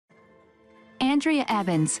Andrea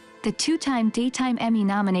Evans, the two-time Daytime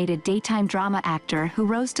Emmy-nominated daytime drama actor who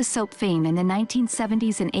rose to soap fame in the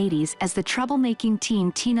 1970s and 80s as the troublemaking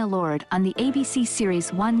teen Tina Lord on the ABC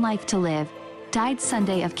series One Life to Live, died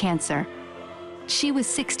Sunday of cancer. She was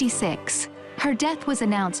 66. Her death was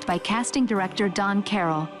announced by casting director Don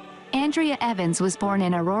Carroll. Andrea Evans was born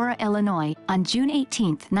in Aurora, Illinois, on June 18,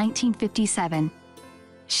 1957.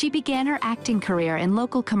 She began her acting career in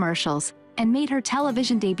local commercials, and made her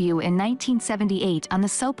television debut in 1978 on the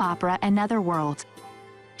soap opera Another World.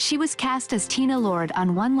 She was cast as Tina Lord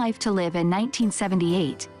on One Life to Live in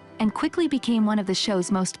 1978, and quickly became one of the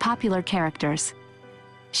show's most popular characters.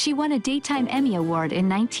 She won a Daytime Emmy Award in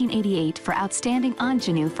 1988 for Outstanding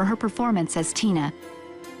Ingenue for her performance as Tina.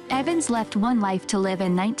 Evans left One Life to Live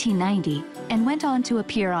in 1990, and went on to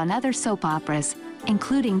appear on other soap operas,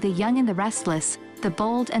 including The Young and the Restless, The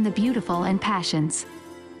Bold and the Beautiful and Passions.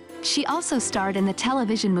 She also starred in the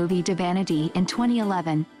television movie Divinity in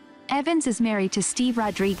 2011. Evans is married to Steve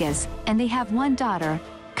Rodriguez, and they have one daughter,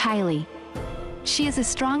 Kylie. She is a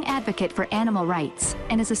strong advocate for animal rights,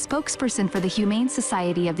 and is a spokesperson for the Humane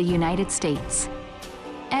Society of the United States.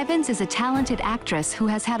 Evans is a talented actress who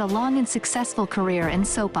has had a long and successful career in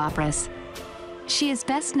soap operas. She is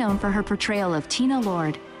best known for her portrayal of Tina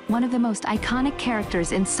Lord, one of the most iconic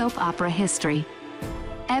characters in soap opera history.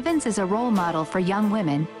 Evans is a role model for young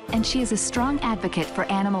women, and she is a strong advocate for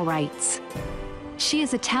animal rights. She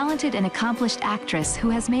is a talented and accomplished actress who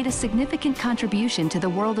has made a significant contribution to the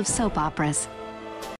world of soap operas.